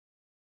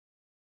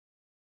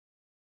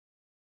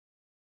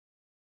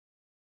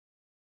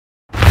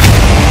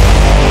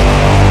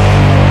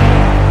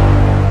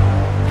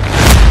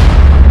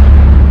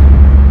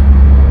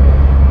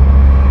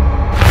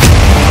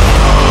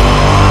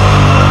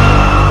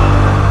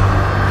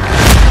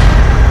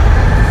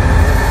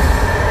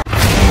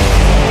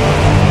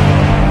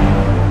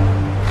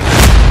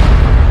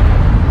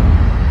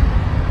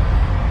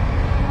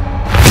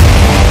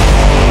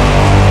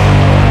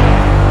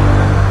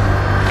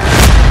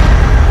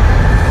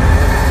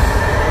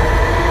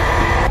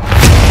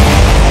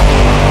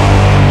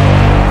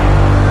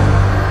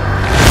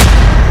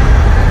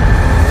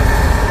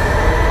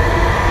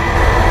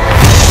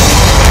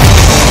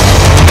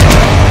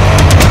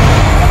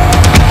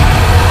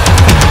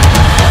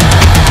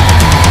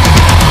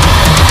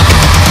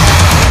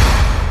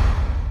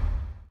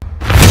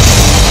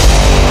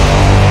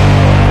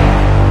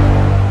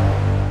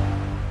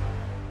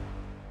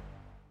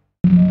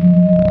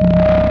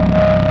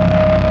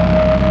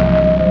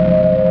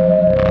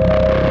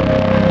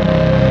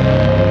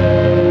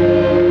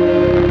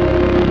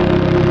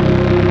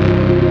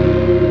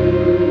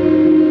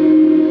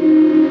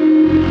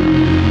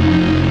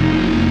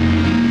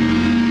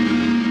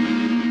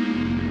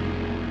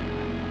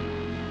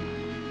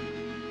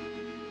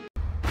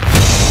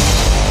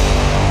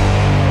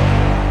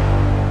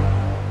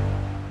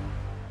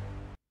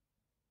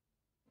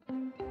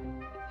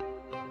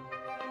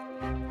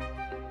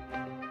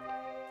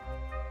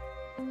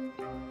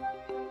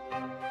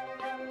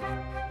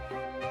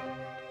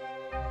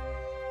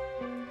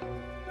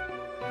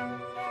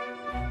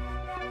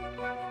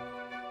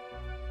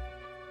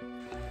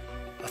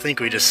think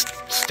we just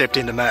stepped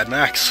into Mad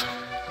Max.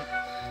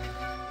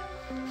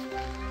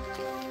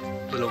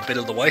 A little bit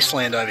of the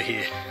wasteland over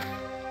here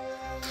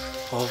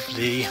of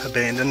the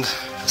abandoned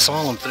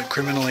asylum for the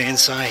criminally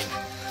insane.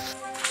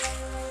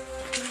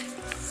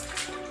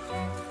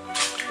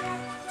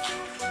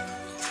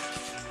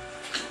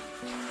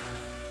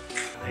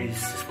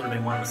 This would have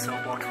been one of the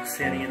cell blocks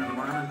standing in at the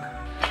moment.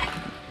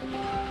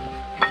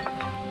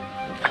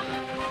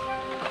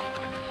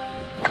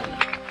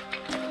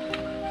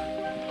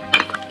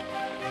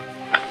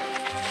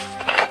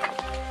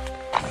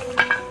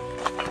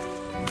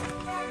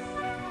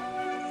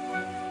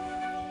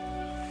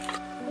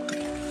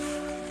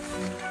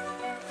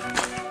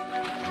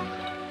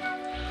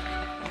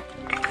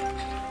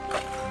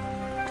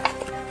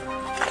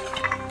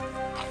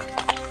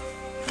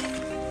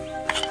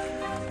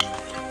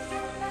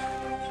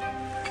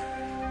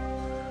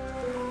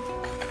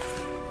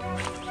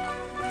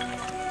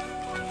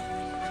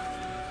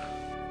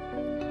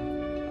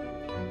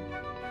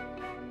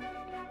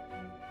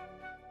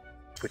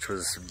 Which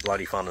was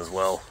bloody fun as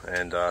well,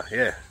 and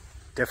yeah,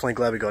 definitely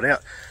glad we got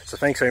out. So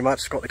thanks very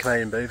much, Scott the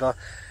Canadian Beaver,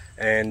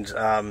 and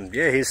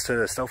yeah, here's to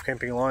the Stealth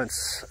Camping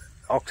Alliance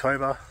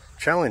October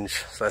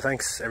Challenge. So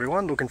thanks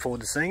everyone, looking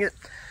forward to seeing it,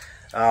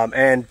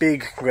 and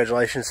big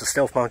congratulations to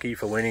Stealth Monkey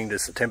for winning the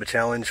September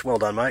Challenge. Well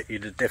done mate, you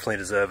definitely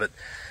deserve it,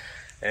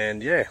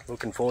 and yeah,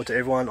 looking forward to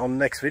everyone on the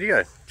next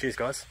video. Cheers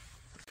guys.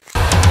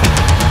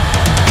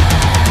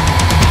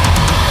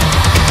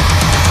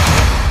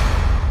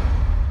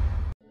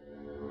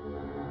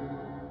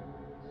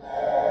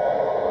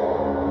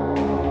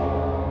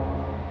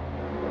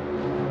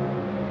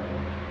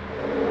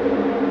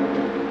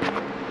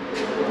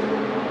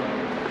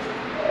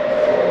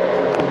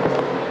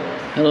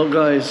 Hello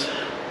guys,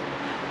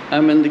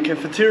 I'm in the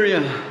cafeteria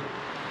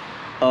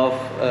of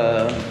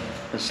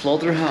a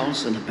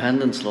slaughterhouse, an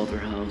abandoned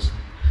slaughterhouse.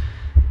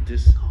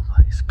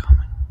 Nobody's coming.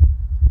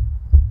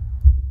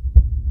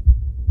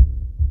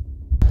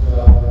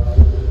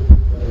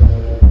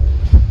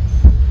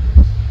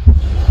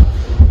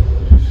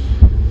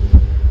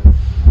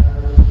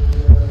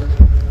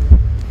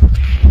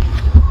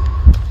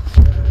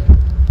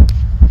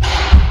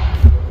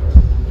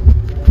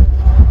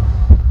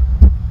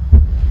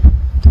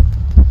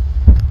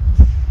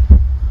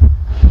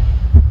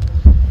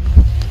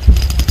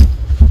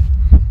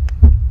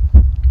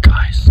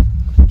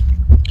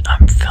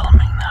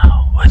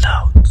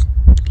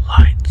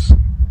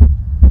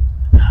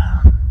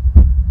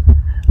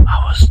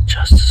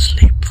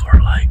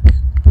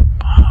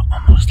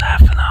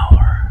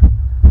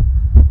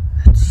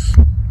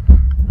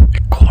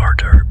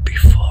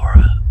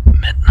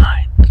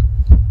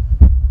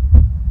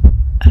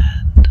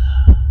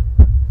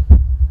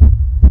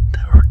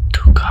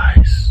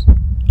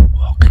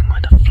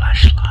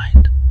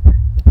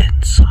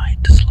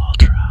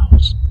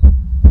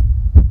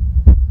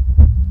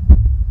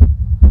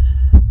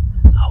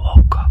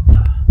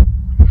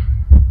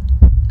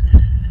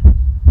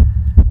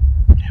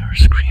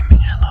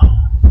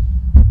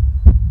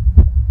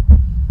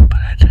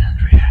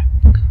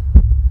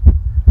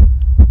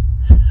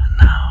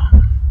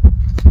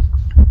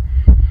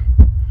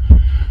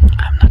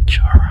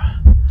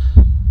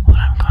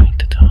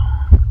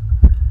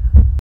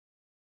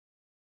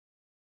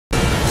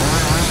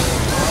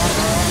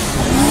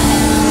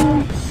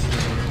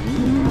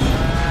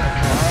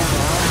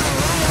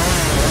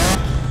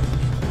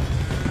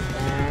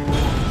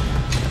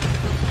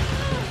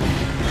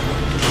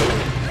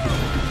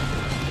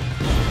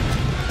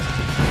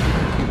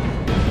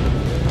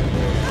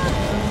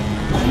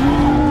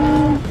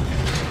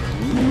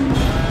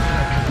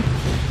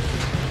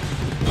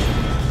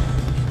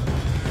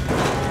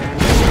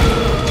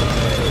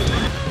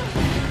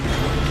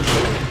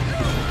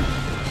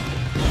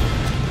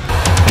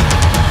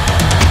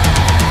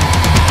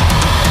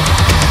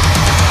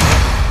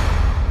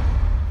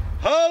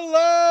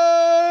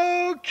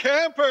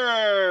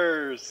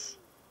 Campers!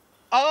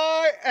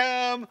 I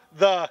am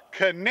the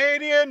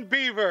Canadian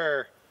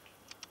Beaver,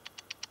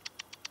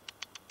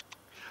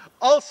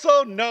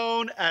 also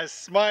known as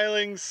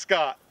Smiling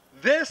Scott.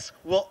 This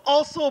will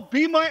also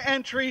be my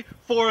entry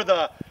for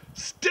the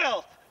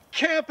Stealth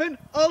Camping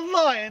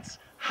Alliance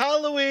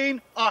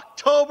Halloween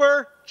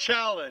October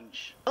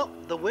Challenge. Well,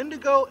 the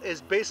Wendigo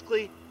is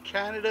basically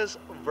Canada's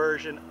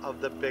version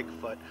of the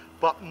Bigfoot,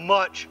 but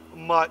much,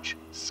 much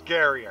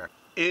scarier.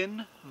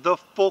 In the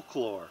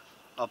folklore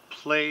of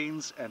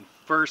Plains and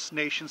First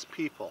Nations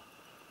people,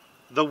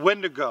 the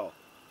Wendigo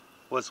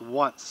was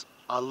once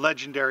a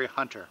legendary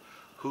hunter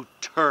who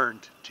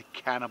turned to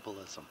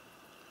cannibalism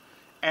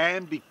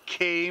and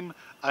became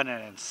an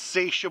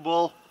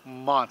insatiable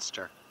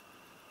monster.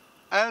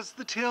 As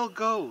the tale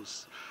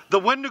goes, the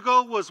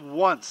Wendigo was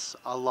once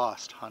a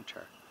lost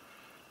hunter.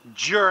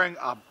 During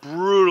a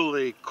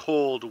brutally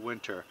cold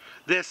winter,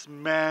 this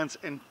man's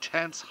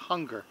intense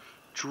hunger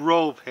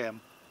drove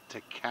him to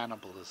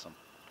cannibalism.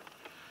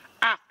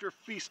 After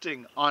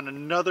feasting on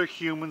another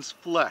human's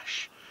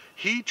flesh,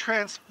 he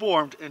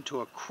transformed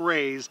into a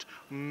crazed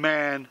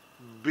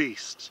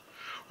man-beast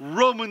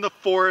roaming the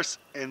forest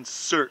in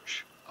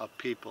search of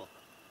people.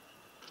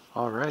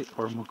 Alright,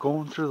 we're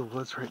going through the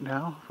woods right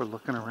now. We're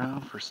looking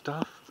around for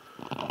stuff.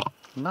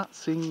 I'm not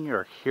seeing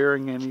or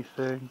hearing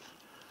anything.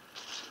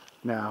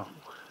 Now,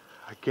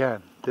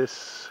 again,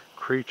 this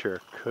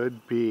creature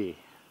could be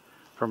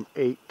from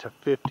 8 to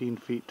 15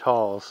 feet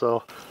tall.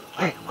 So,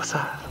 hey, what's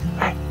that?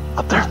 Hey,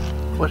 up there.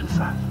 What is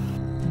that?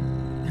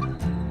 You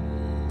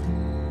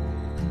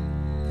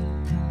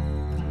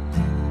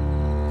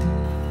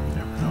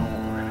never know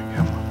what we're gonna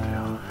come up to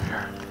over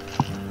here.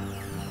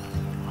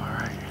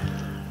 Alright,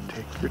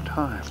 take your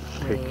time.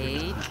 Take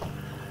your time.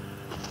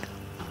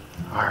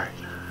 Alright,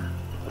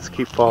 let's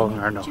keep following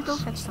our nose. Could you go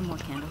fetch some more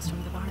candles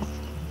from the barn?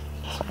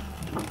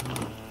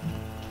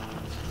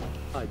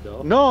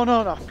 No,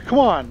 no, no, come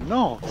on,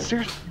 no,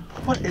 seriously,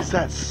 what is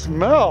that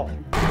smell?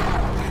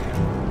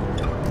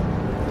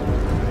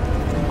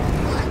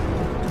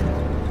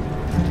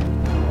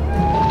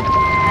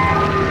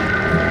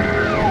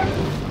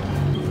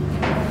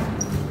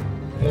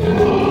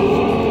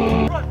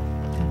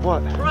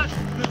 What?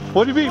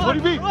 What do you mean? What do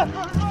you mean?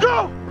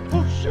 Go!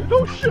 Oh shit,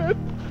 oh shit!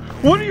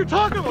 What are you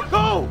talking about?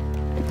 Go!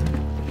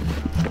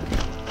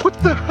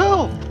 What the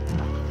hell?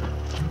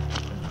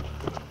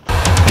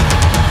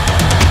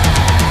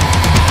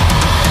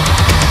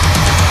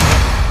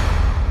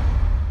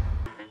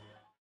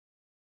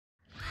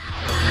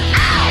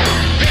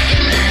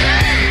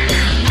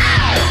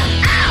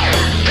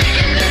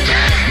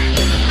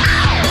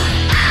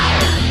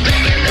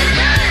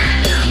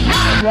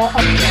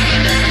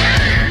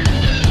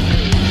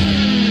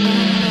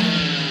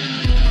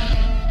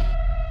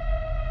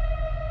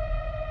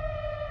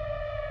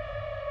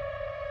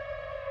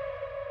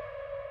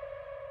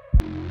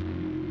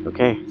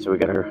 Okay, so we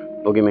got our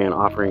boogeyman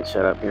offering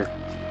set up here.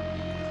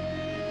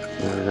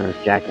 There's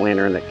our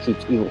jack-o'-lantern that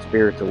keeps evil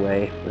spirits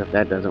away. But if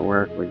that doesn't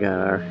work, we got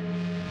our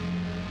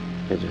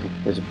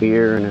his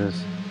beer and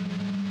his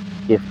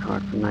gift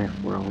card from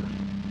Knife World.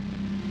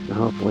 So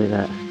hopefully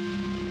that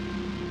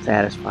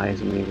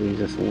satisfies him and he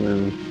leaves us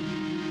alone.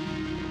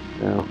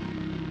 So,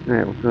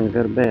 alright, we're going to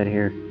go to bed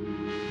here.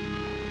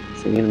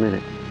 See you in a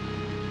minute.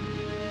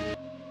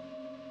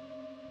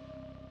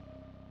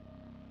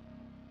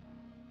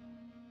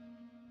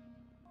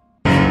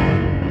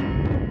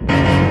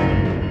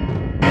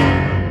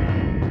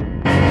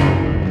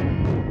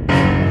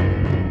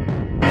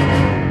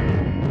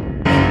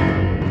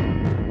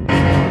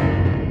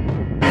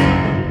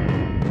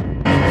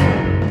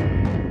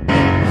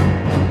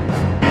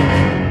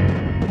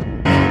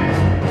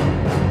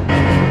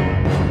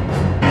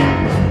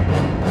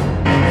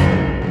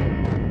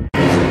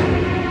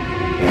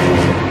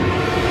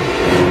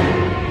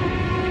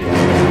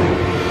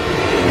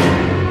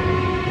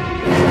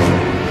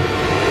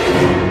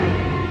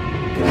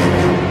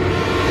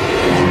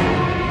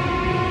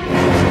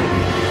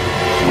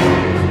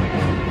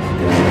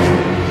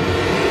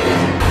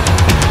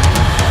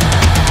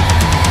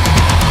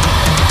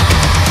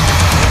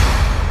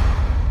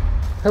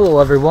 Hello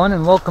everyone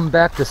and welcome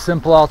back to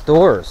Simple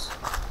Outdoors.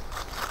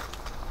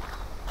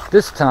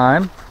 This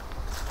time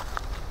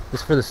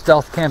is for the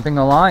Stealth Camping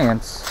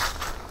Alliance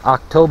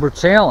October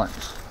Challenge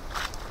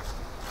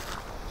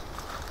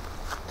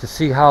to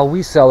see how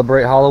we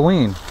celebrate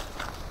Halloween.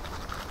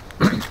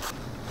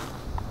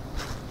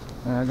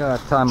 And I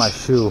gotta tie my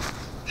shoe.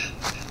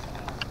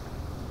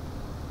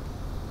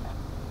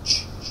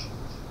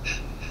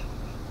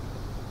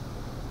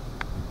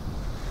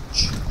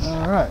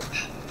 Alright.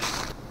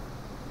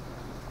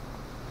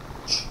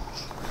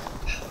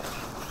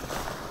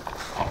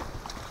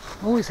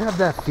 Always have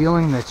that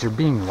feeling that you're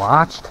being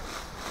watched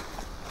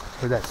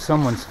or that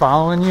someone's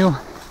following you.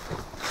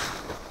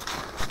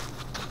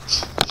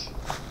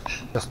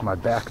 Just my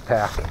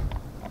backpack.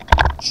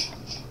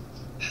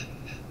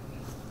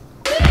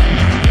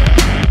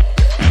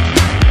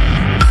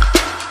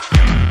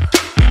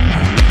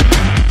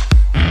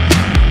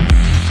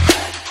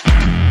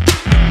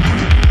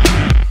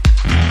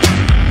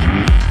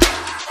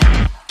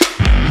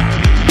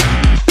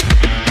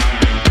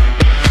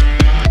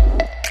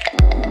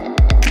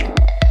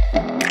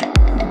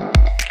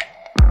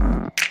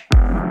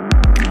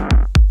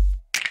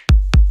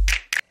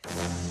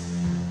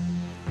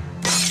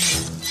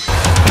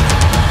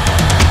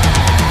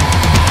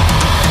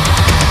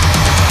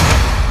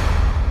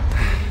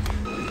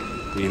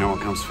 You know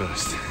what comes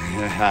first.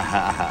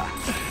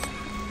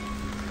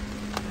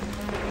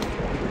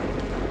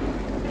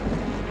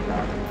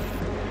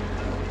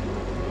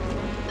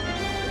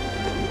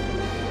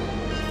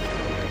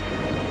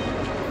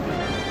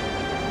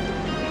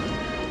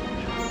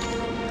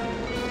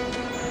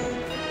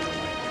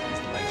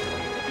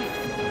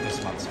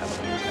 This month's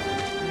Halloween.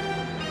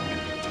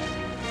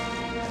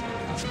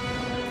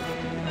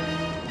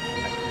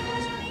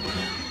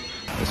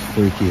 As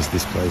freaky as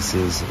this place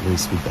is, at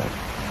least with that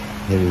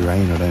heavy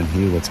rain, I don't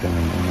hear what's going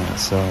on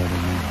outside, and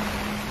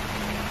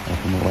I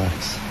can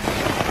relax.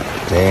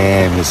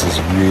 Damn, this is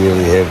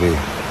really heavy.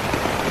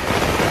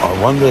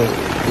 I wonder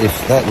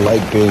if that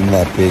lake being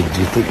that big, do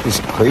you think this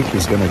creek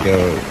is going to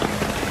go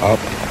up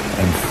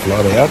and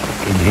flood out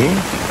in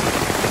here.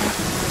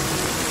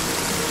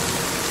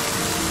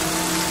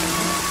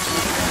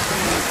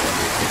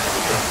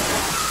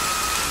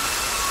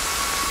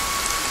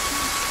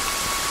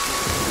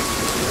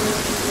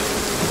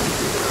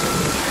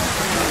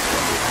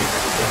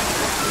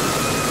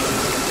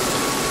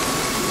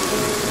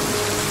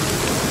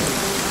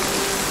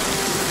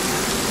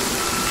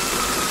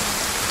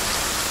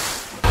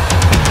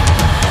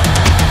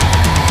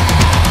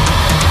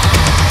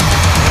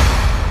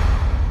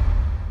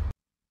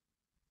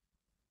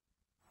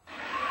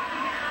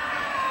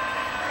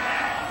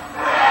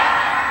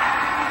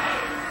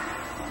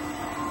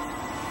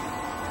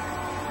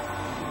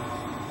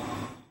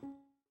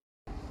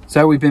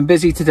 So we've been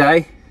busy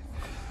today.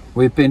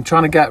 We've been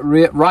trying to get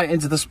right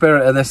into the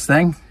spirit of this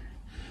thing,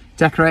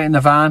 decorating the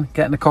van,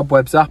 getting the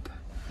cobwebs up,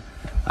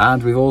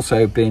 and we've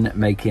also been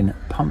making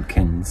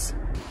pumpkins.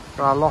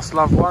 For our lost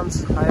loved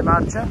ones, I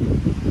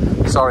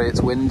imagine. Sorry it's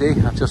windy,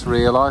 I've just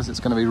realised it's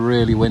going to be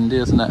really windy,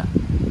 isn't it?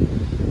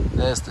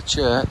 There's the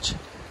church.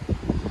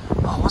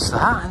 Oh, what's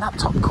that in that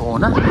top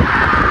corner? See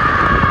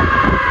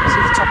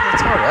the top of the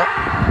turret?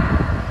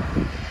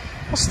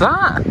 What's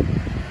that?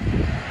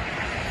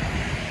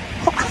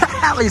 What the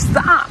hell is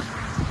that?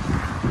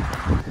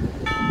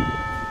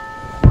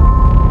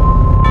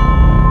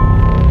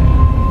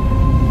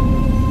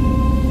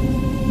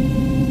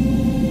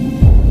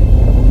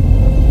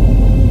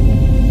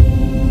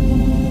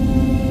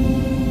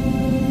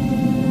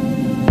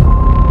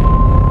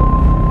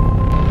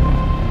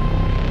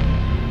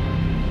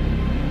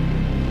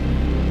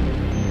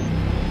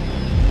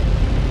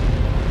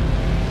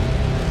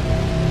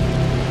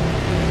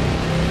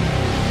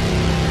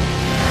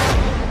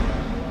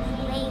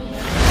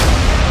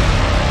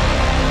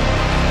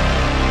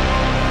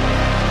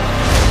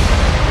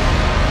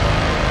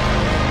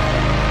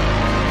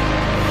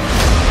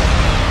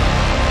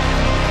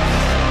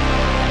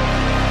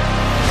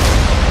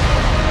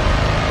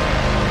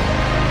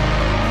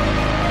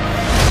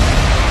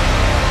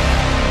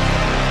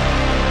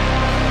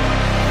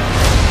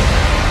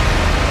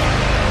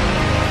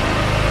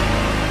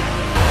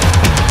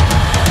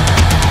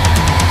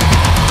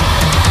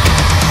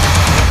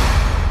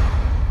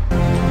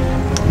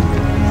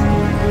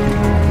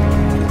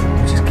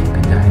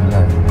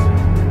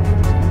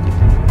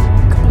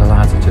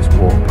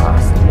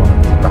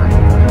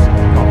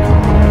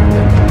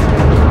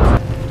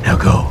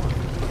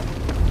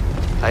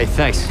 Hey,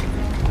 thanks.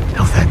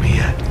 Don't thank me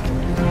yet.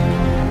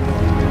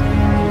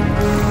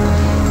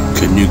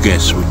 Can you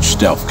guess which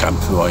stealth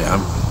camper I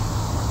am?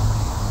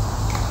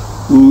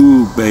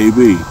 Ooh,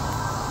 baby.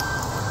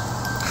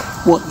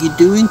 What you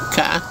doing,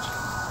 cat?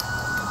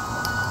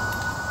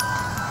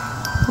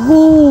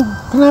 Oh,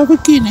 can I have a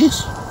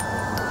Guinness?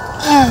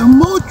 How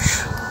much?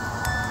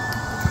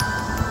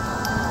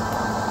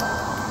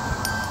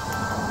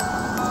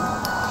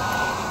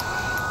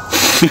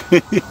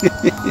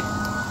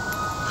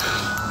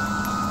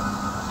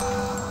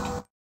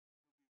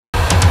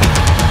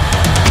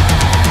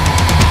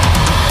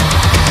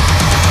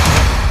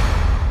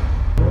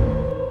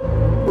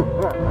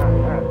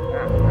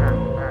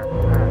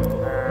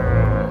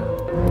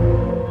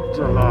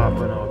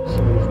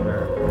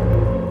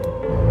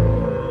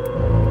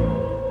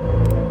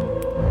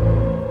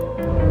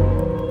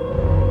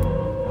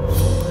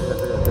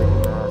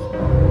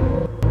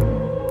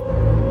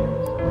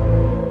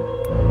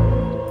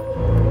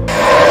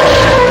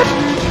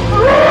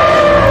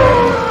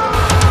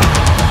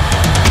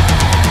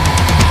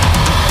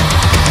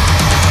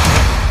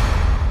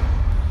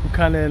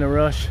 Kind of in a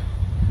rush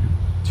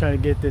trying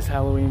to get this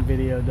Halloween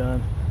video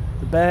done.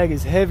 The bag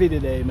is heavy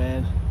today,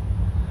 man.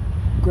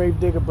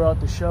 Gravedigger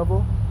brought the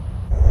shovel.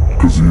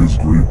 Because he is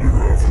Gravedigger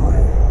after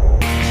all.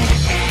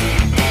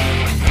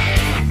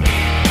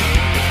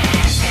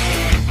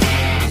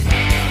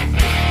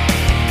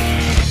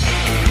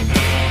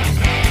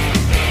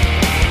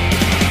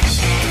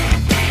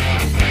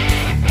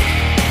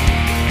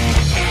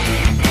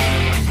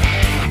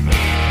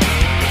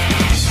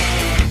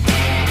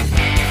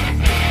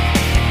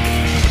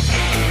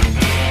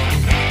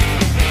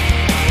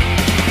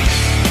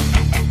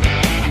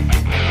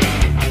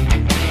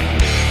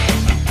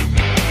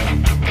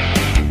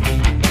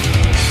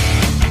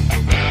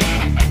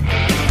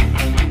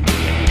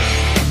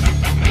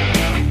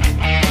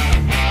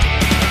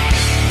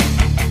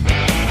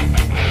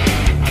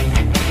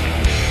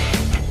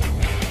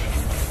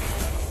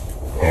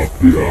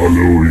 Happy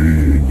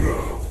Halloween.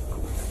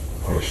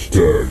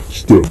 Hashtag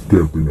Stealth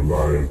Camping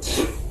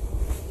Alliance.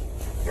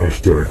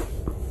 Hashtag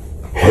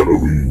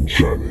Halloween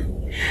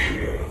Challenge.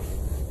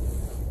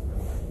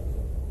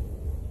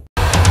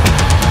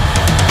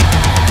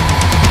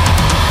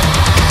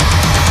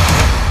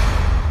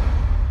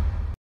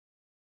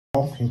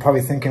 You're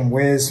probably thinking,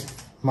 where's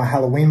my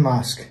Halloween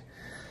mask?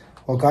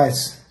 Well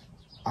guys,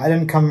 I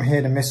didn't come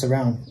here to mess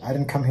around. I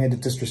didn't come here to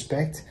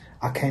disrespect.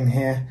 I came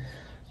here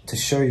to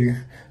show you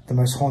the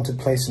most haunted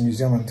place in New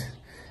Zealand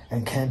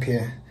and camp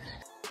here.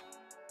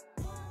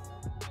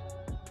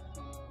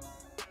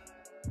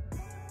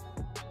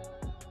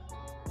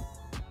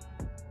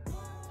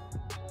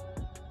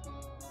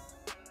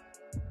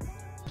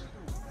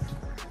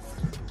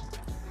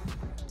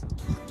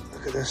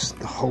 at this,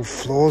 the whole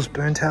floor's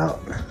burnt out.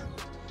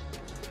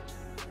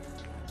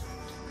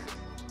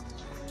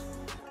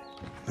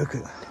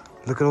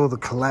 Look at all the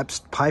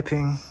collapsed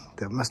piping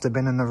that must have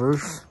been in the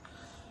roof.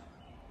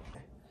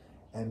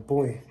 And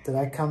boy, did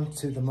I come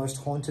to the most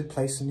haunted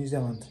place in New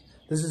Zealand.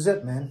 This is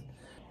it, man.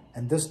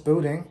 And this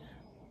building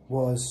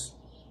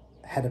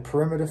had a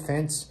perimeter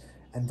fence,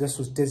 and this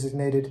was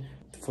designated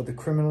for the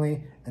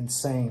criminally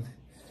insane.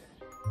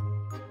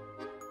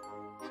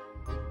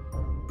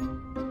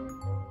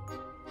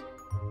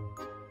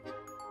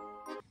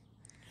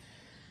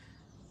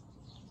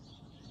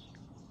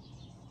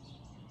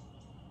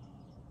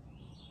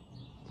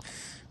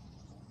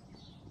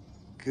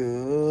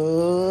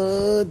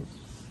 Good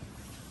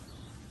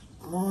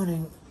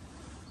morning.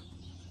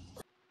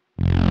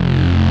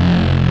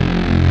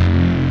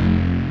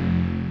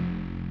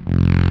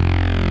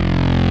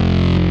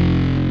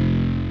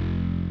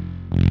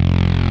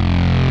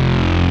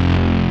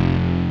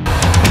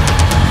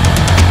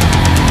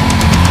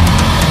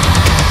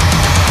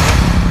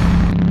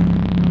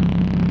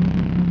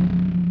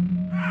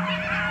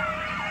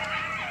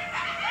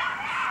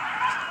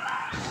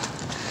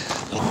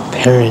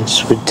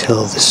 Parents would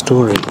tell the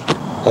story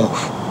of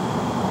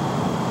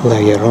La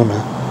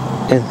Llorona,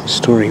 and the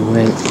story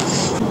went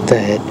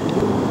that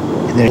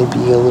there'd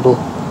be a little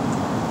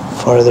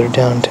farther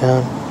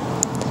downtown.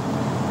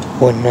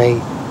 One night,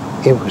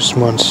 it was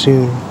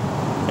monsoon,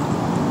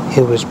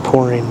 it was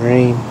pouring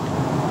rain,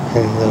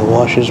 and the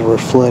washes were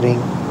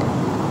flooding,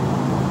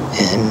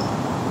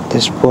 and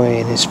this boy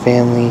and his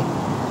family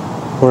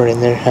were in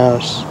their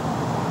house,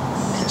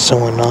 and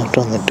someone knocked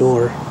on the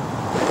door.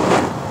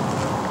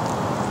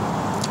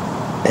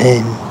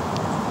 And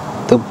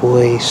the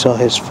boy saw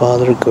his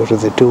father go to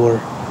the door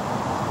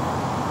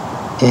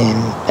and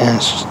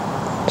asked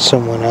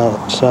someone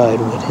outside,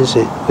 "What is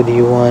it? What do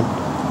you want?"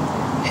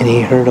 And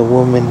he heard a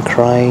woman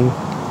crying,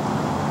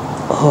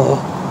 oh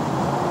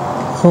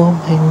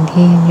my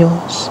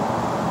niños.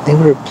 They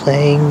were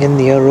playing in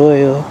the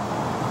arroyo.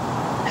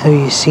 Have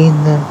you seen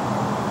them?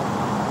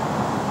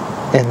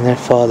 And their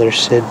father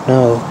said,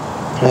 "No,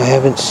 I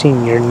haven't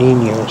seen your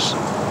niños."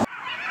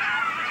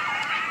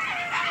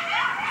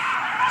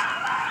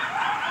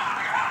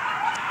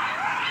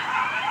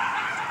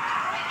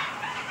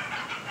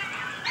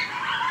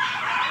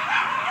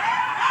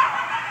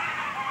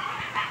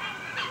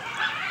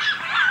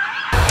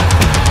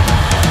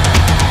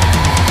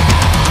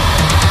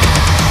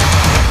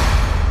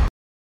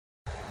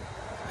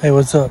 Hey,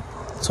 what's up?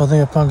 So I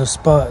think I found a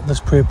spot that's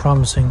pretty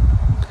promising.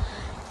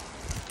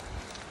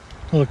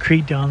 Little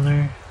creek down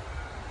there.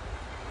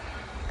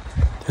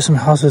 There's some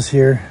houses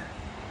here,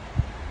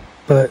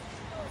 but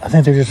I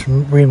think they're just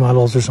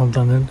remodels or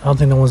something. I don't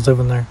think no one's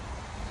living there.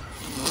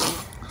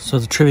 So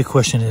the trivia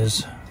question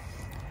is,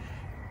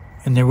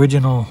 in the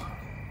original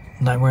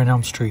Nightmare on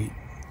Elm Street,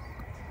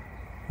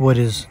 what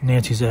is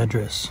Nancy's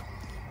address?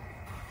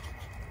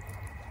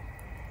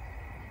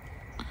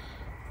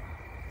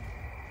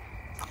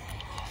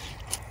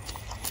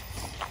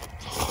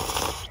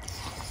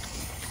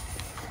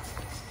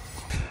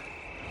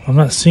 I'm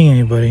not seeing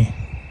anybody.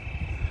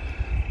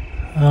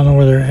 I don't know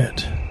where they're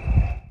at.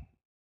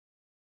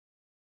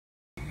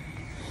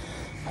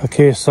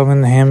 Okay, so I'm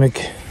in the hammock.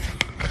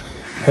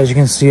 As you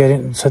can see, I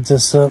didn't set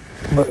this up,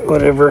 but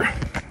whatever.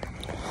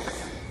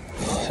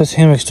 This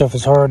hammock stuff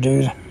is hard,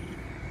 dude.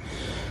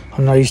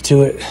 I'm not used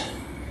to it.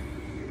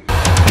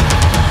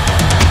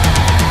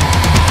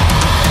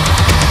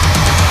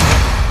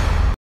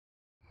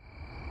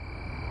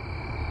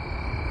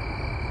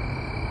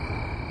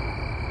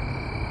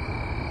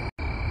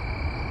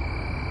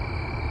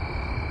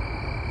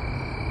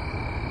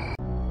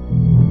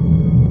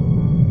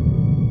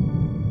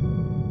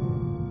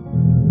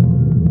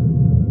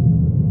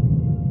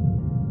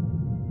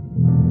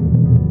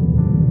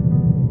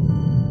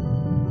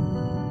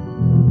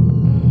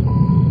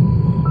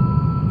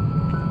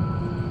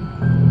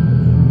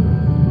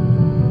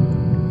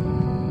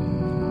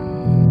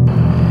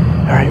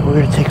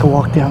 We're gonna take a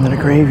walk down to the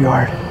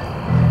graveyard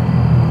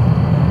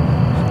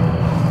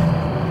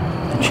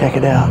and check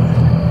it out.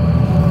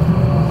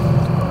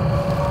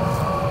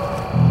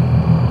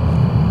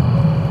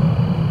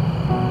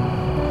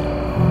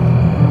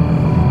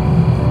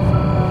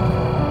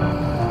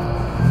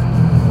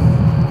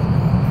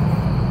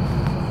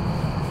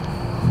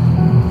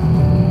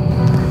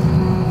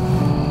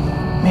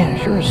 Man, it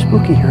sure is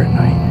spooky here at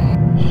night.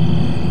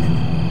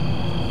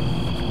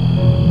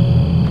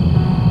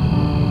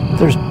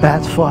 There's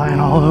bats flying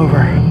all over.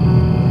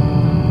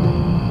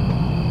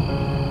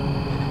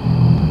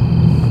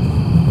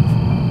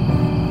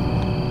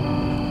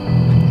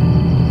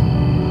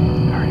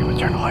 Alright, I'm gonna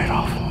turn the light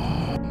off.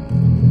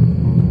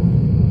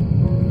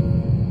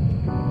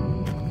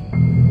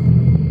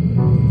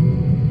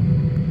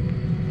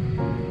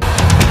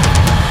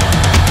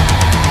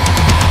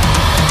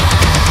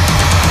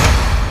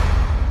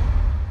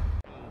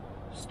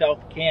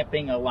 Stealth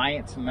Camping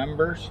Alliance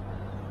members,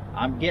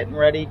 I'm getting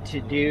ready to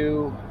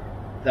do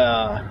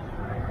the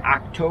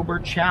October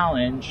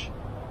challenge,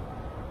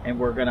 and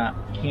we're gonna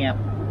camp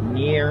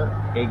near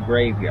a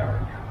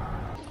graveyard.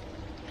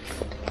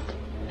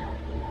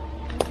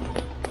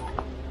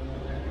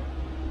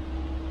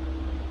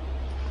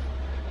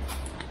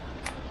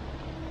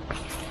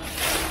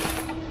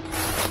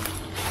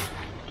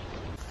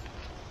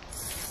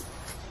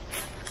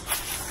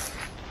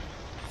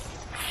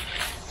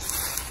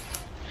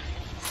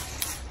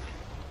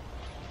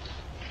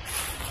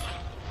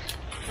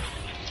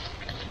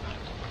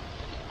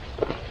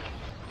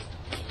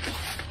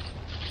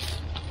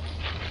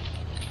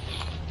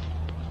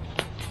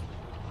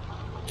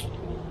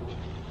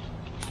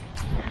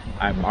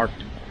 I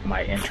marked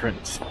my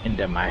entrance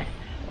into my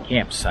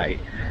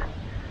campsite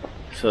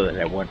so that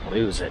I wouldn't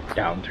lose it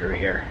down through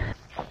here.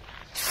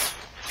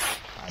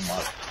 I'm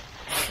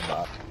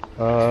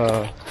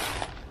up.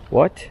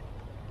 What?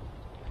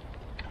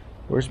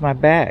 Where's my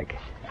bag?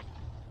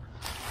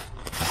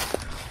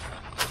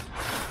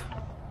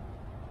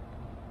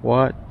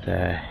 What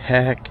the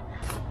heck?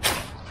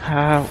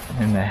 How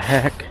in the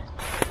heck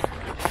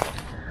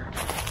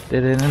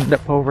did it end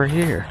up over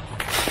here?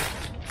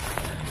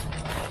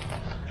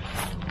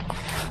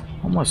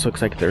 Almost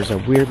looks like there's a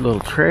weird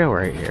little trail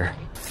right here.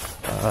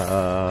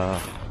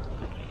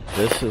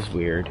 This is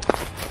weird.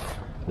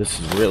 This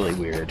is really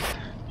weird.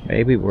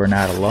 Maybe we're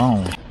not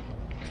alone.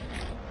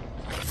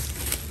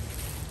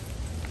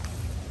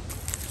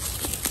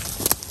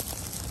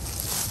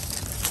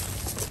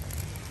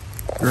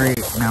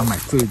 Great, now my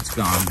food's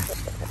gone.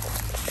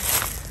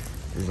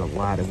 There's a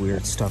lot of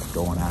weird stuff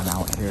going on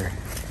out here.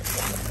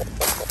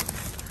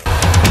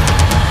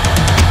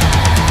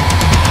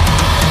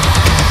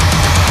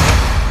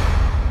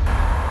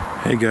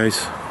 Hey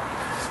guys,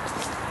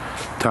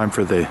 time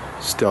for the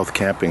Stealth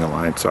Camping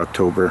Alliance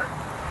October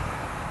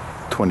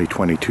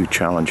 2022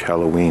 Challenge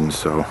Halloween.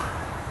 So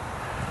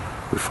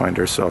we find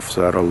ourselves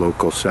at a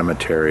local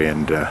cemetery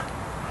and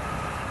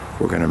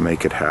we're gonna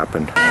make it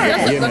happen.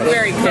 Doesn't look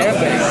very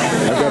camping.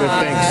 I gotta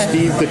thank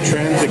Steve the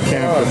Transit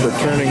Camper for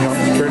turning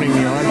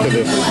me on to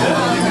this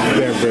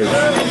beverage.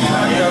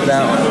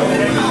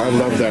 I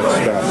love that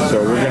stuff.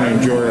 So we're gonna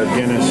enjoy our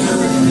Guinness.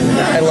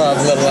 I love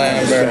little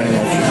Amber.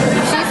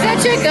 She's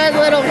such a good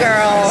little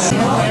girl.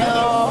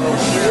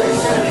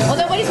 Well,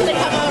 nobody's going to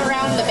come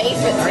around the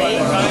basement,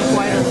 right?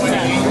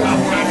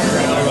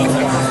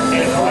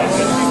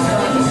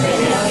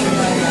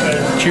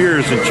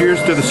 Cheers, and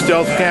cheers to the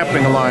Stealth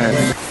Camping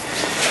Alliance.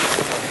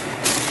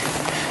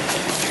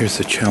 Here's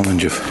the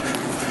challenge of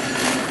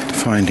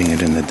finding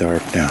it in the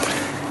dark now.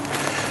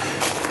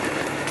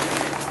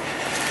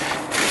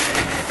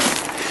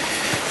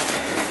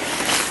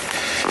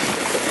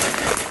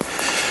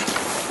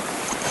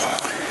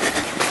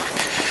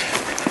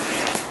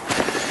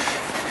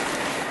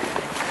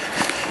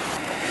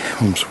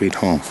 Home sweet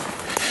home.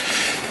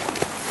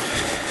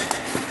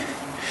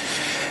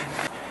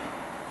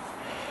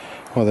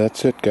 Well,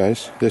 that's it,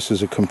 guys. This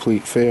is a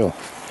complete fail.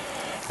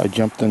 I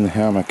jumped in the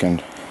hammock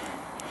and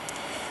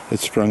it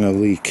sprung a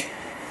leak.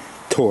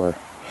 Tore.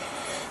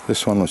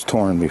 This one was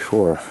torn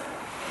before.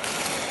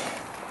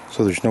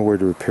 So there's nowhere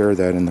to repair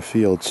that in the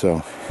field,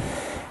 so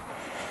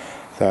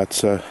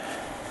that's the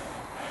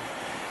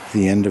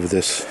end of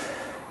this.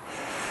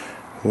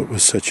 What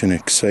was such an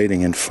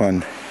exciting and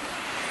fun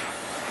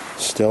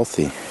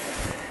stealthy.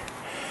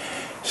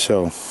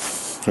 So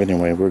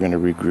anyway, we're going to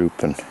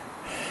regroup and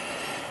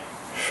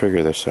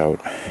figure this out.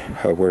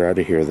 We're out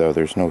of here though.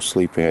 There's no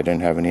sleeping. I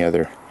didn't have any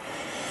other.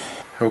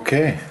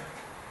 Okay,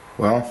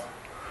 well,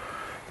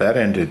 that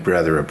ended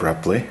rather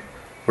abruptly.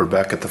 We're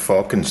back at the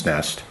Falcon's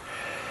Nest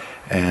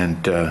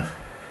and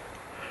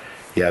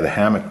yeah, the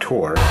hammock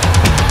tore.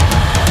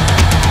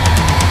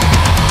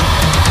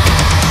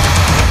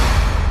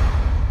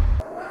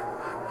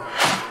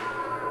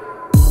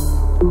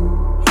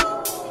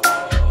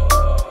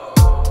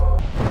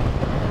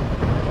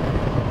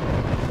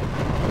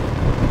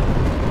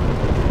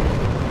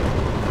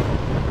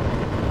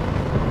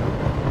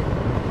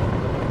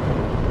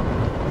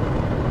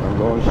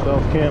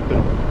 Stealth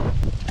Camping.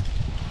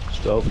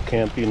 Stealth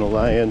Camping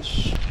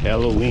Alliance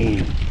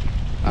Halloween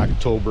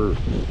October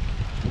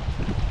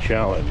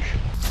Challenge.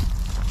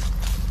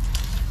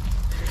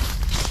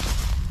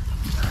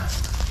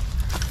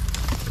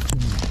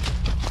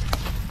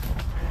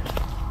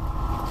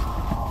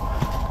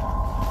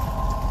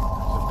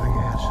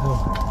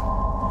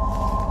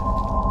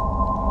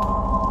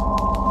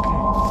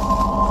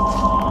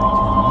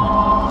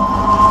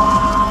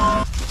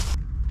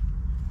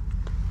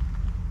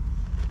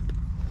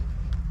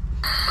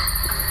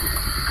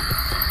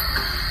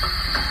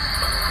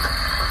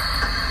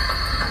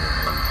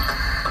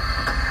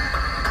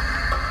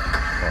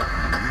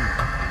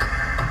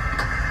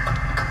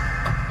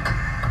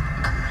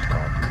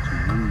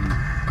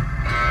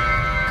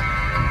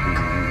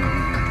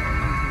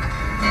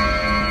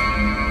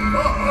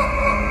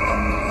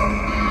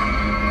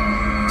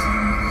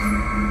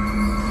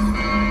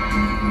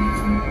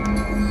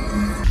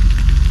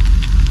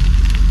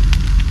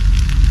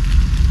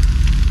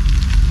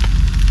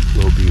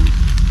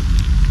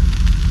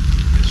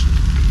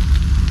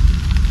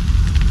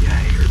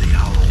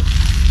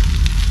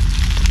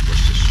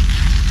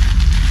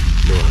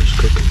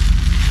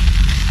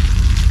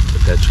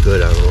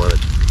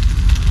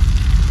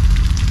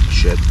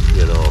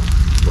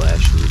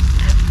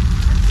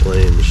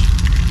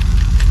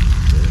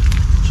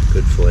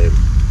 flame.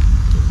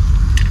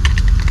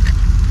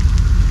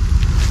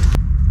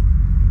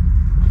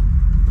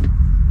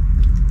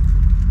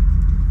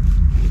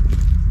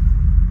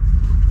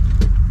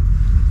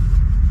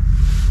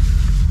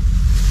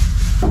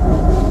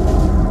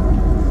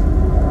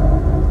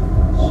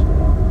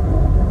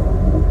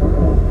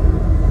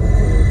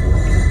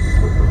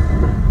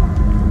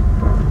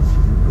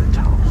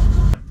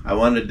 I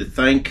wanted to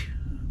thank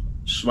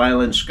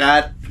Smiling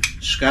Scott.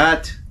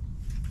 Scott,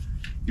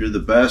 you're the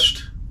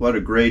best. What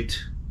a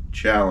great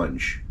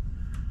challenge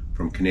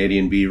from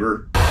Canadian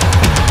Beaver.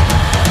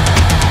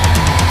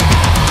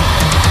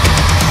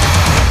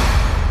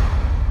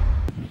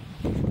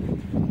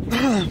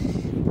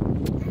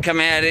 Come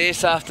out here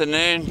this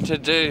afternoon to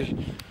do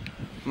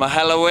my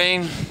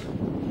Halloween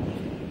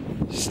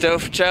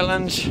stealth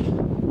challenge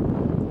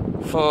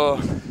for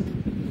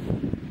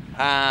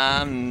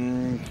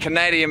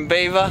Canadian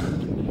Beaver.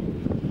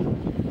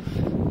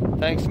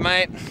 Thanks,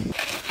 mate.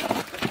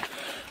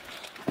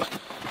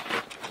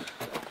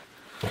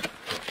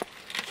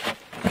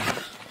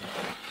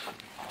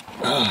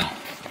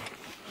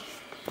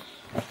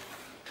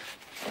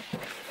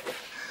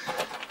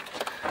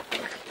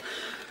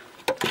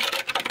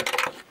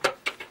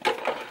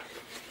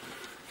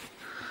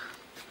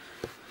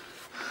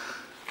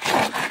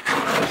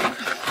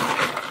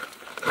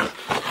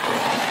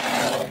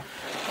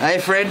 Hey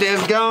Fred,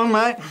 how's it going,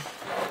 mate?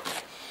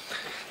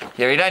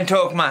 Yeah, he don't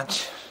talk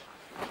much.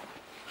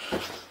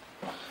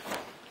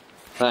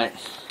 Right.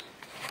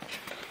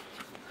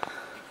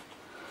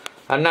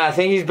 I don't know, I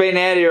think he's been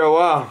out here a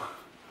while.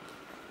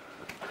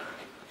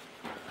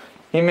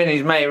 Him and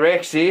his mate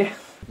Rex here.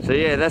 So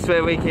yeah, that's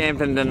where we're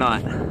camping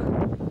tonight.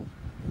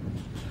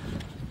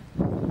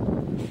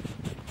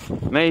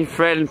 Me,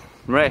 Fred,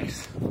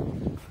 Rex.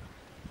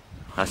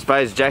 I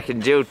suppose Jack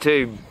and Jill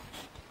too.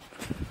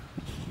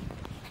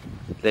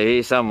 They're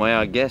here somewhere,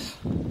 I guess.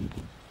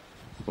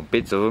 Or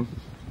bits of them.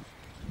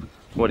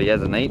 What he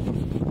hasn't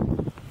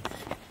eaten.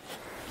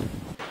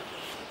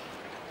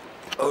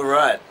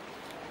 Alright.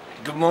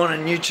 Good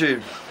morning,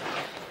 YouTube.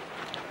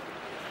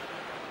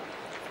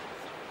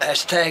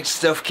 Hashtag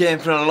Stealth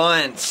Camping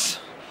Alliance.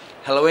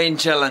 Halloween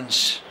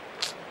challenge.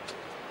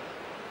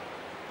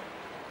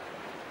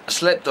 I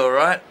slept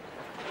alright.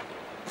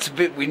 It's a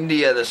bit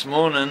windier this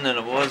morning than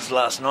it was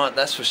last night,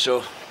 that's for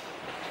sure.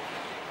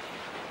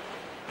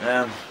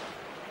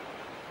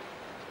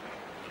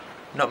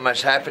 Not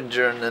much happened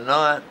during the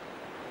night.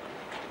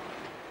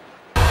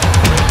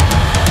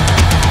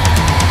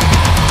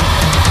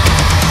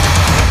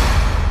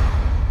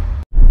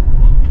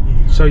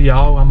 So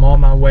y'all, I'm on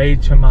my way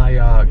to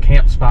my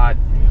camp spot.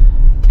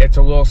 It's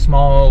a little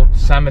small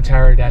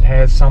cemetery that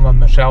has some of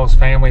Michelle's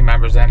family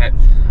members in it.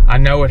 I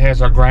know it has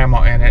her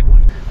grandma in it.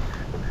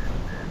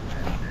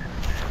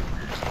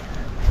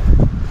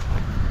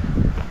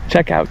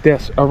 Check out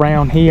this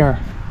around here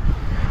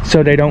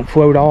so they don't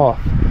float off.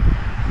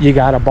 You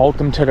gotta bolt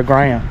them to the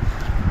ground.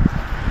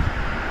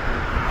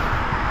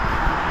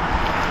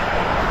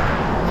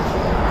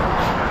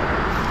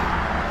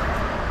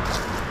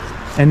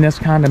 And this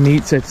kind of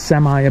meets it's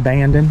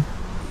semi-abandoned.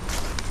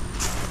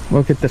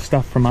 Look at the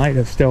stuff from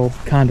Ida still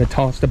kind of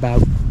tossed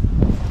about.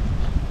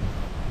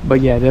 But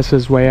yeah, this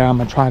is where I'm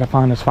gonna try to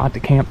find a spot to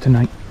camp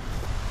tonight.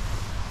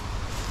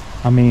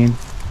 I mean,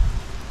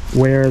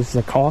 where's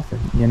the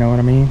coffin? You know what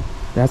I mean?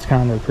 That's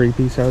kind of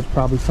creepy, so it's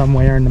probably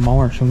somewhere in the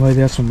marsh. And look at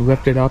this one,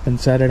 lift it up and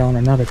set it on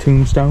another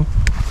tombstone.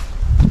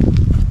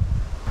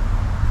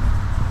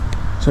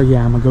 So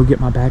yeah, I'm gonna go get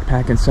my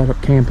backpack and set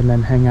up camp and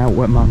then hang out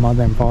with my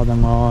mother and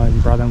father-in-law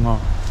and brother-in-law.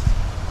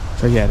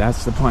 So yeah,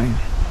 that's the plan.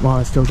 Well,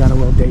 I still got a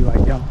little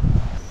daylight, y'all.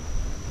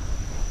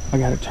 I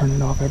gotta turn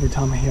it off every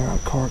time I hear a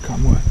car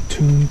come with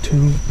tune.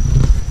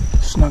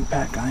 Snug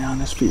back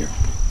ionosphere.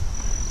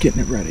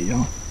 Getting it ready,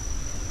 y'all.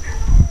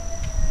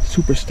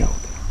 Super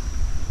stealth.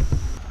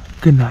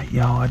 Good night,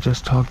 y'all. I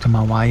just talked to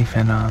my wife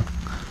and I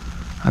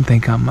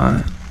think I'm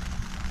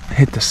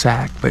hit the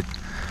sack, but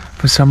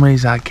for some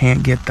reason I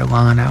can't get the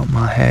line out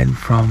my head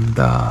from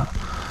the,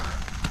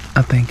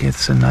 I think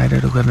it's the Night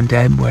of the Living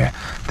Dead where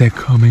they're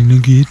coming to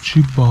get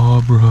you,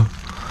 Barbara,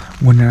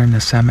 when they're in the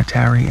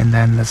cemetery and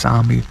then the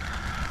zombie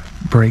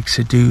breaks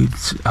a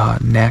dude's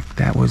neck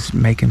that was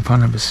making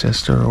fun of his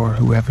sister or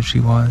whoever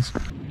she was.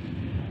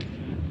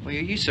 Well,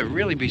 you used to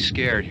really be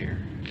scared here.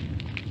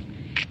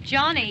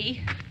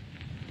 Johnny.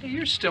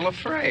 You're still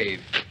afraid.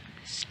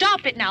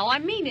 Stop it now, I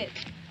mean it.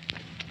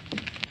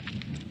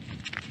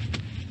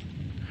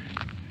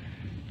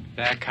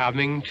 They're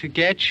coming to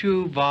get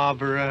you,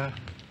 Barbara.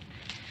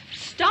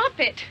 Stop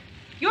it.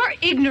 You're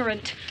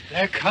ignorant.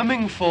 They're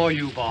coming for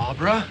you,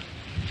 Barbara.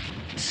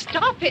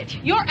 Stop it.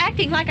 You're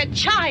acting like a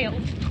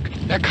child.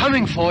 They're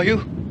coming for you.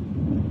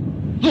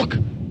 Look,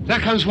 there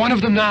comes one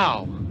of them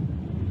now.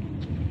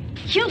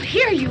 He'll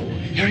hear you.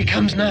 Here he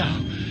comes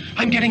now.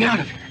 I'm getting out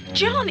of here.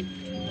 Johnny.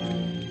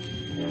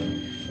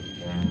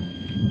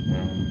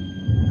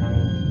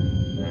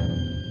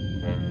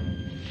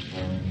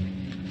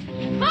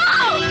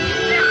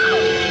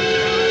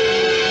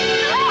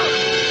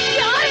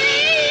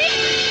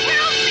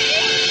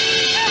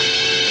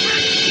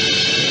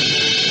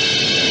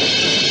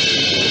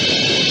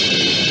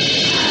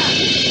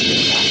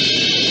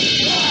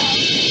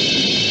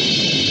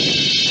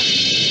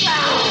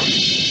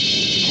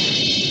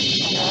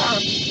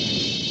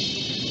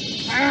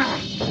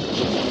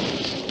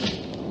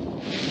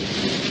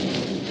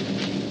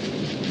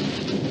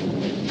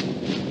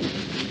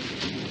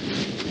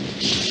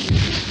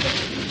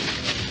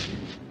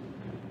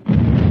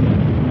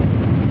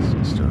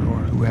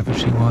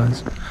 she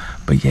was.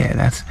 But yeah,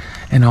 that's,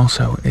 and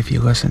also if you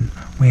listen,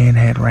 we ain't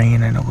had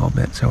rain in a little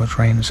bit, so it's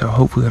raining, so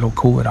hopefully it'll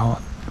cool it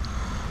off.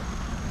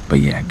 But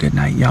yeah, good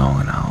night y'all,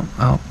 and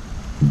I'll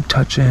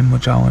touch in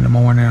with y'all in the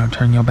morning. I'll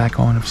turn y'all back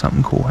on if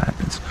something cool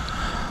happens.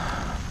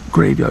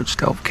 Graveyard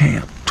Stealth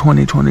Camp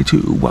 2022,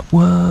 what?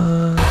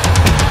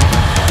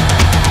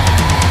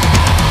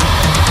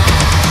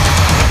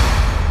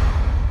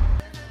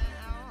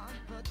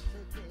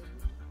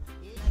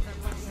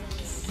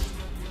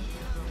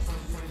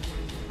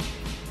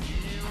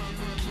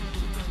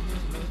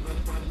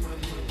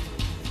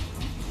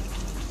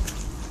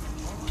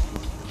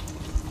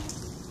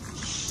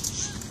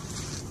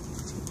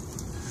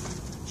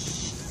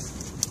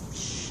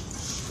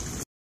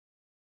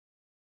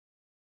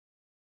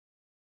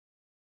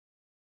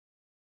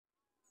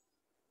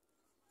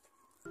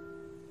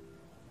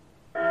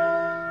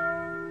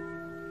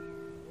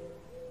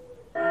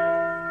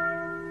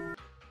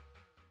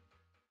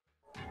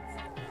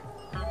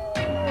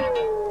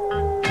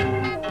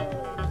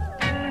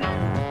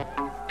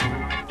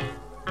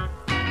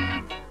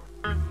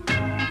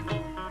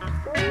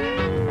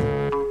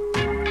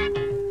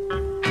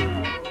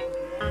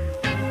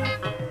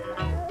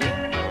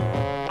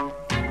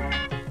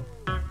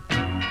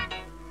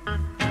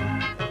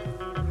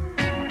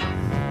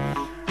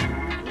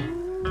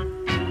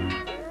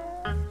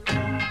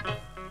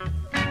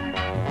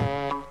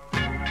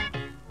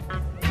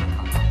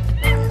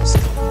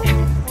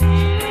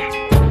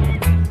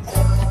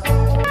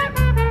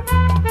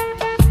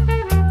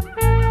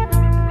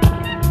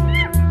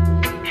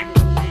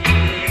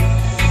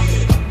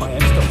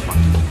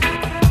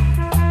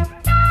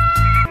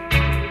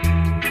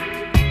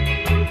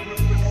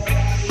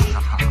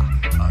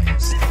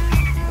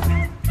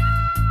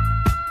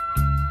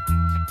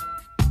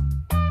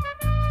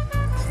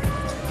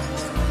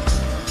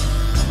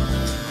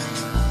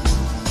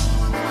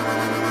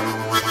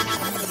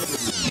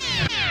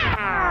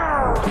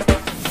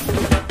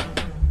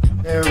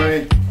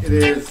 It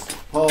is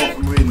Paul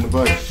from Weed in the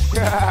Bush.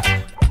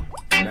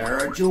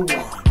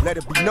 Marijuana. Let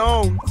it be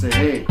known. Say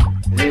hey,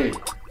 hey,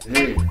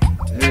 hey,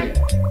 hey,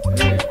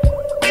 hey,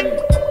 hey.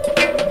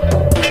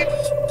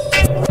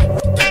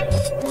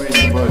 Weed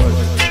in the Bush.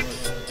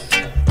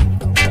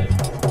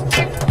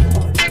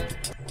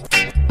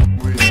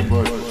 Weed in the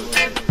Bush.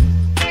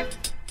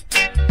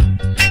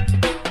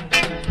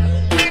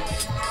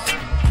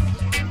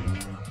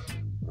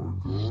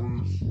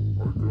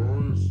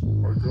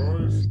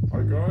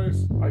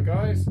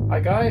 Hi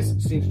guys,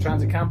 Steve's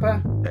Transit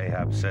Camper.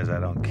 Ahab says I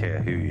don't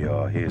care who you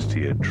are, here's to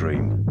your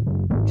dream.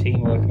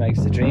 Teamwork makes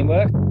the dream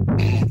work.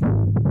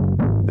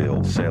 The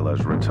old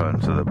sailors return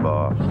to the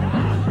bar.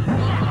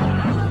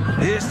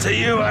 Here's to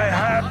you,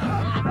 Ahab!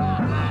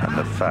 And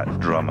the fat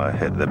drummer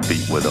hit the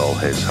beat with all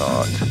his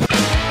heart.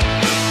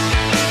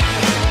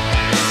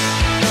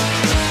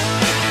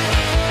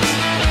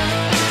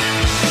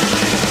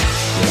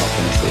 You're not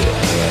going to see it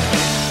anyway.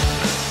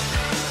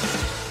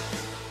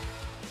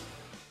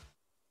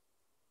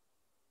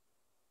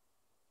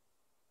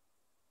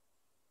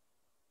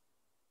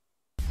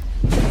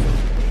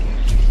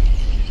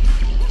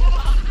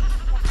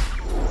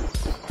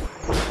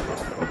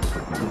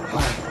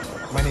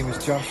 My name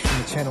is Josh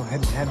from the channel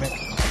Hidden Hammock.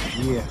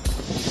 Yeah.